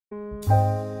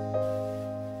Okay,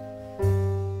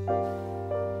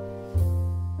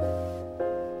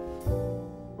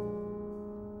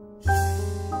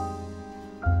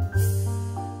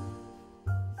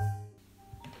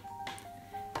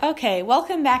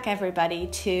 welcome back everybody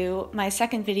to my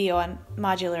second video on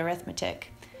modular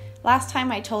arithmetic. Last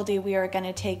time I told you we were going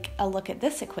to take a look at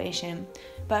this equation,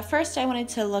 but first I wanted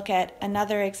to look at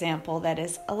another example that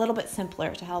is a little bit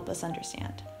simpler to help us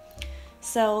understand.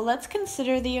 So let's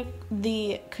consider the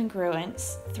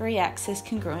congruence 3x is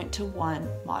congruent to 1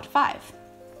 mod 5.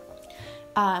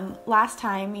 Last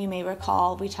time you may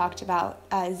recall we talked about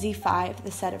Z5,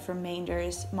 the set of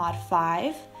remainders mod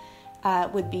 5.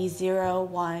 Would be 0,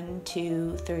 1,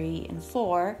 2, 3, and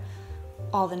 4,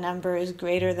 all the numbers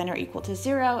greater than or equal to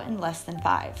 0 and less than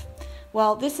 5.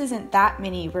 Well, this isn't that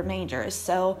many remainders,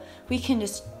 so we can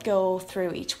just go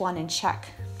through each one and check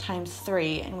times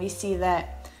 3, and we see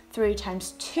that 3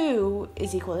 times 2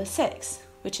 is equal to 6,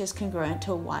 which is congruent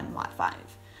to 1 mod 5.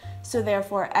 So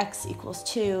therefore, x equals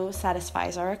 2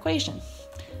 satisfies our equation.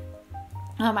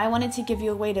 I wanted to give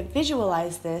you a way to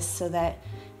visualize this so that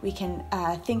we can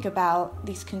think about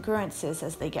these congruences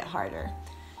as they get harder.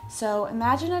 So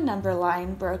imagine a number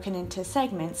line broken into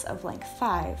segments of length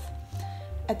 5.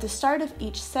 At the start of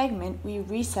each segment, we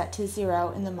reset to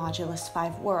 0 in the modulus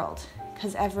 5 world,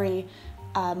 because every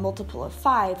multiple of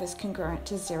 5 is congruent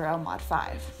to 0 mod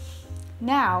 5.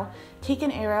 Now, take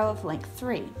an arrow of length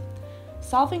 3.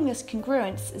 Solving this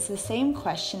congruence is the same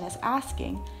question as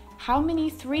asking, how many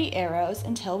 3 arrows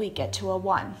until we get to a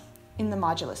 1 in the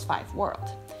modulus 5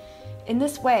 world? In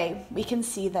this way, we can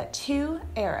see that 2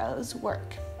 arrows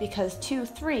work because 2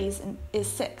 3s is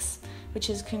 6,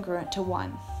 which is congruent to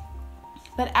 1.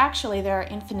 But actually, there are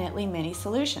infinitely many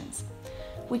solutions.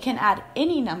 We can add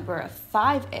any number of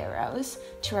 5 arrows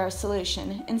to our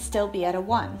solution and still be at a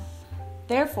 1.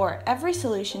 Therefore, every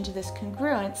solution to this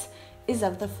congruence is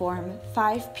of the form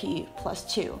 5p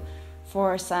plus 2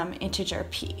 for some integer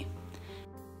p.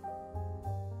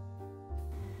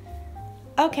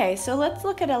 Okay, so let's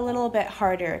look at a little bit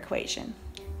harder equation.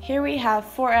 Here we have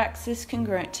 4x is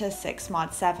congruent to 6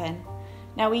 mod 7.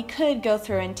 Now we could go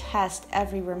through and test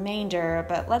every remainder,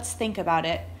 but let's think about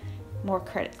it more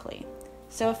critically.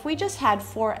 So if we just had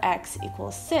 4x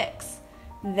equals 6,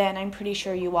 then I'm pretty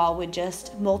sure you all would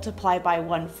just multiply by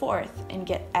 1/4 and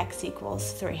get x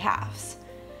equals 3/2.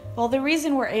 Well, the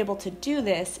reason we're able to do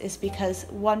this is because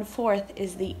 1/4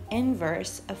 is the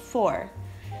inverse of 4.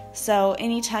 So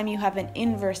anytime you have an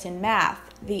inverse in math,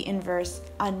 the inverse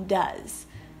undoes.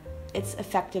 It's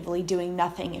effectively doing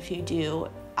nothing if you do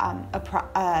an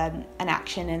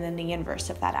action and then the inverse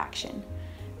of that action.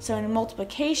 So in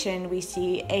multiplication, we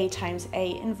see a times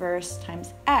a inverse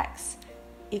times x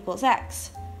equals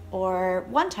x, or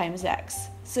 1 times x.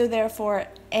 So therefore,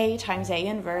 a times a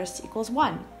inverse equals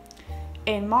 1.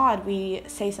 In mod, we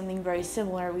say something very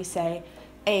similar. We say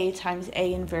a times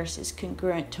a inverse is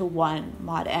congruent to 1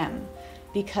 mod m,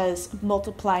 because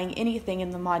multiplying anything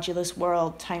in the modulus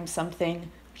world times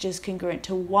something which is congruent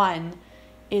to 1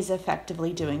 is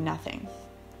effectively doing nothing.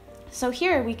 So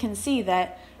here we can see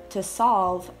that to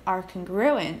solve our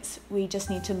congruence, we just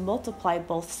need to multiply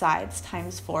both sides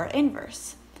times 4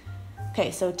 inverse. Okay,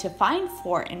 so to find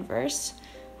 4 inverse,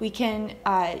 we can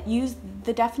use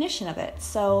the definition of it.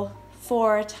 So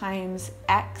 4 times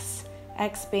x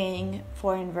being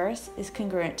 4 inverse, is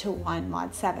congruent to 1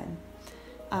 mod 7.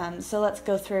 So let's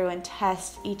go through and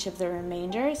test each of the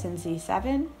remainders in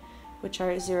Z7, which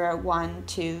are 0, 1,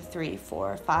 2, 3,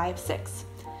 4, 5, 6.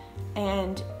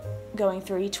 And going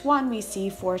through each one, we see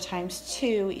 4 times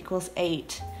 2 equals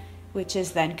 8, which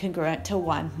is then congruent to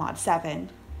 1 mod 7.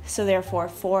 So therefore,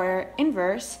 4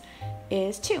 inverse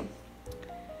is 2.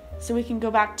 So we can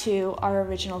go back to our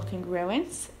original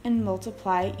congruence and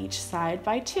multiply each side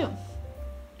by 2.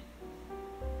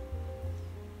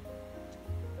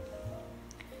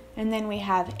 And then we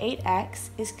have 8x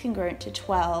is congruent to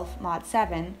 12 mod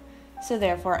 7, so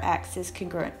therefore x is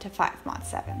congruent to 5 mod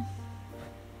 7.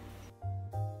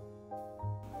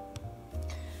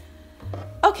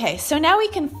 Okay, so now we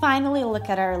can finally look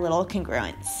at our little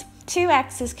congruence.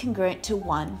 2x is congruent to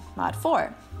 1 mod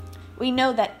 4. We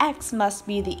know that x must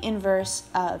be the inverse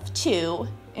of 2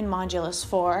 in modulus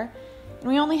 4, and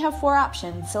we only have 4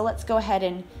 options, so let's go ahead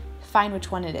and find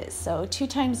which one it is. So 2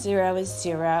 times 0 is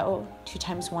 0, 2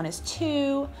 times 1 is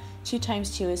 2, 2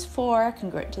 times 2 is 4,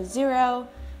 congruent to 0,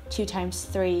 2 times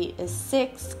 3 is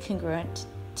 6, congruent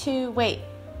to, wait,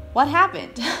 what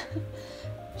happened?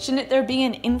 Shouldn't there be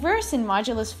an inverse in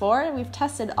modulus 4? We've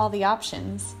tested all the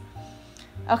options.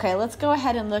 Okay, let's go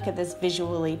ahead and look at this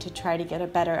visually to try to get a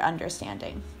better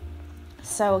understanding.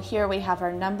 So here we have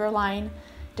our number line,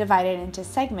 divided into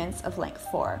segments of length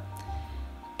 4.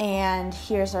 And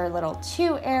here's our little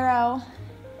 2 arrow,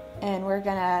 and we're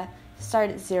going to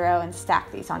start at 0 and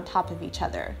stack these on top of each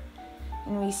other.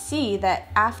 And we see that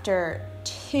after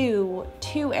two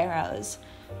arrows,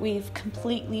 we've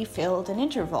completely filled an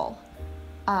interval.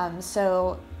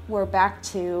 So we're back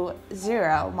to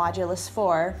 0, modulus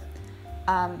 4.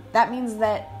 That means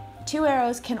that 2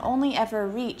 arrows can only ever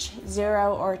reach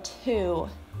 0 or 2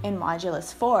 in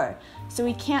modulus 4. So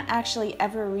we can't actually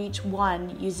ever reach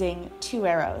 1 using 2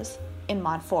 arrows in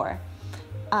mod 4.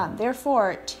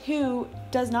 Therefore, 2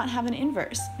 does not have an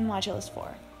inverse in modulus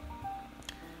 4.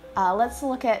 Let's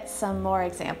look at some more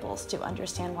examples to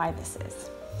understand why this is.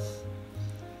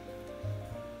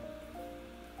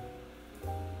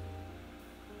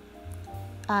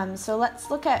 So let's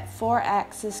look at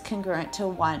 4x is congruent to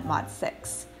 1 mod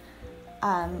 6.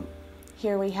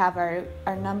 Here we have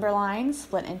our number line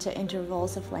split into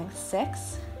intervals of length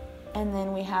 6, and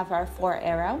then we have our 4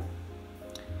 arrow.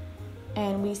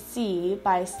 And we see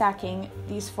by stacking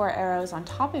these 4 arrows on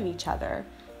top of each other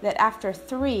that after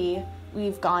 3,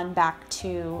 we've gone back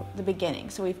to the beginning.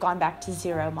 So we've gone back to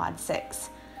 0 mod 6.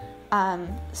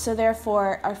 So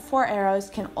therefore, our 4 arrows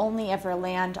can only ever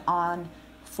land on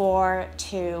 4,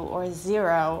 2, or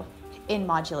 0 in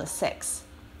modulus 6.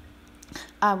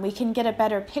 We can get a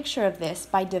better picture of this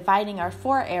by dividing our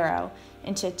 4 arrow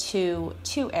into two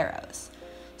arrows.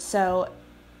 So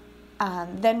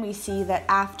then we see that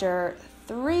after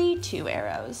 3 2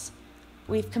 arrows,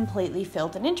 we've completely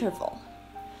filled an interval.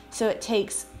 So it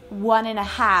takes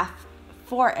 1.5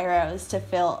 4 arrows to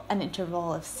fill an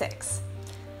interval of 6.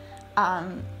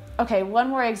 Okay, one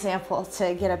more example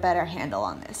to get a better handle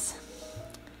on this.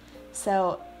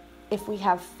 So if we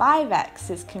have 5x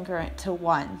is congruent to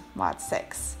 1 mod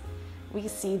 6, we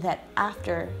see that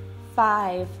after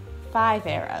 5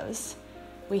 arrows,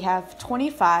 we have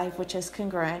 25, which is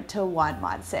congruent to 1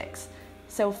 mod 6.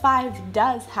 So 5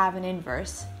 does have an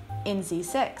inverse in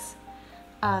Z6.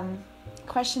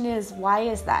 Question is, why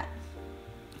is that?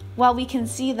 Well, we can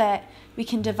see that we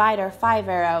can divide our 5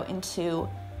 arrow into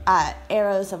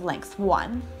arrows of length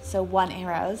 1, so 1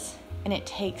 arrows, and it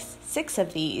takes 6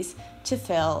 of these to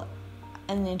fill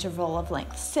an interval of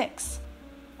length 6.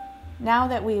 Now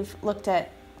that we've looked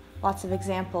at lots of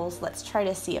examples, let's try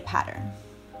to see a pattern.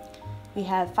 We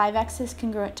have 5x is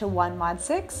congruent to 1 mod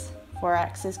 6,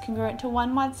 4x is congruent to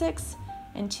 1 mod 6,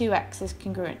 and 2x is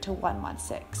congruent to 1 mod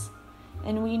 6.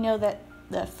 And we know that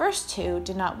the first two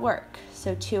did not work,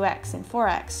 so 2x and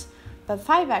 4x, but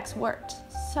 5x worked.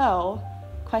 So,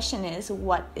 question is,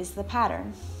 what is the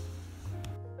pattern?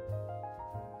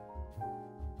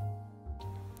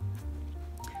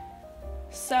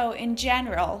 So in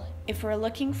general, if we're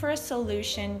looking for a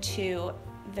solution to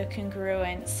the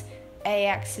congruence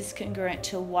ax is congruent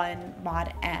to 1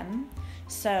 mod m,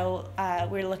 so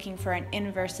we're looking for an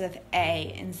inverse of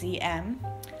a in Zm,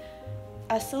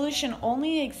 a solution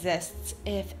only exists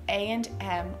if a and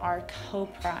m are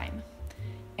coprime.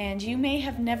 And you may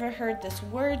have never heard this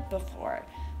word before,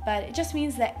 but it just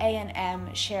means that a and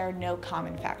m share no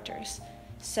common factors.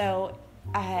 So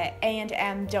a and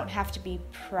m don't have to be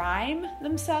prime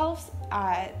themselves,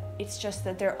 it's just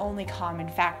that their only common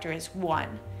factor is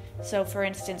 1. So for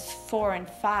instance, 4 and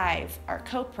 5 are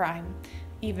coprime,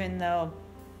 even though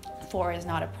 4 is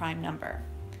not a prime number.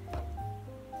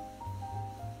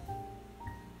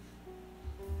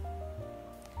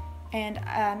 And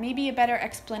maybe a better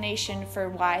explanation for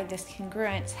why this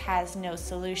congruence has no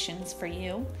solutions for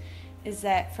you is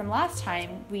that from last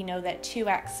time, we know that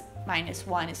 2x minus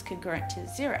 1 is congruent to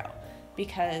 0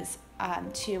 because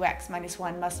 2x minus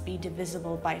 1 must be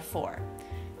divisible by 4.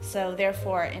 So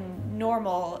therefore, in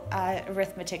normal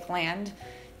arithmetic land,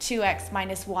 2x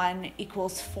minus 1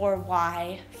 equals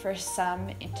 4y for some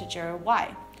integer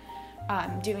y.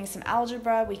 Doing some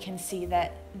algebra, we can see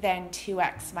that then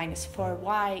 2x minus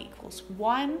 4y equals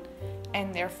 1,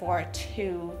 and therefore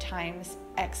 2 times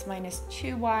x minus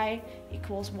 2y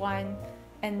equals 1,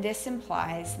 and this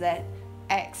implies that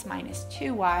x minus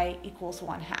 2y equals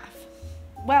 1/2.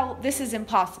 Well, this is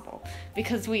impossible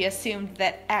because we assumed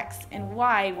that x and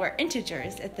y were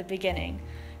integers at the beginning.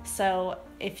 So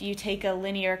if you take a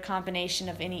linear combination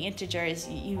of any integers,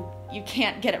 you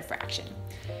can't get a fraction.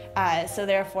 So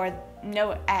therefore,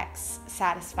 no x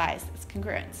satisfies this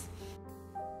congruence.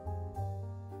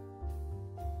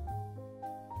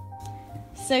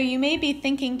 So you may be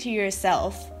thinking to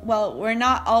yourself, well, we're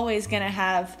not always going to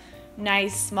have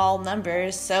nice small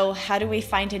numbers, so how do we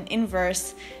find an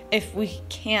inverse if we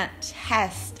can't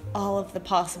test all of the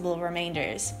possible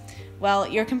remainders? Well,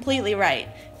 you're completely right.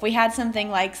 If we had something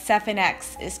like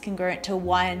 7x is congruent to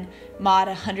 1 mod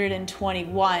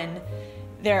 121,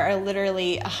 there are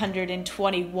literally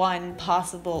 121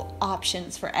 possible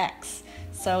options for x.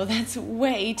 So that's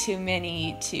way too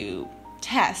many to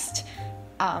test.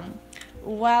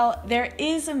 Well, there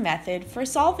is a method for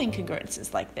solving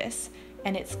congruences like this,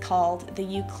 and it's called the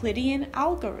Euclidean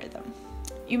Algorithm.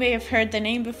 You may have heard the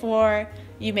name before,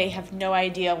 you may have no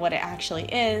idea what it actually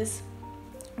is.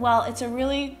 Well, it's a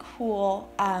really cool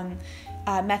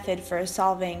method for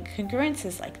solving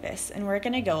congruences like this, and we're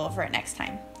going to go over it next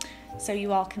time. So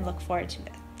you all can look forward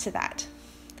to that.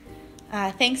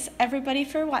 Thanks everybody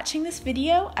for watching this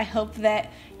video. I hope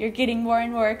that you're getting more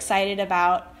and more excited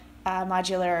about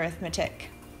modular arithmetic.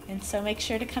 And so make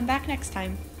sure to come back next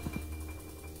time.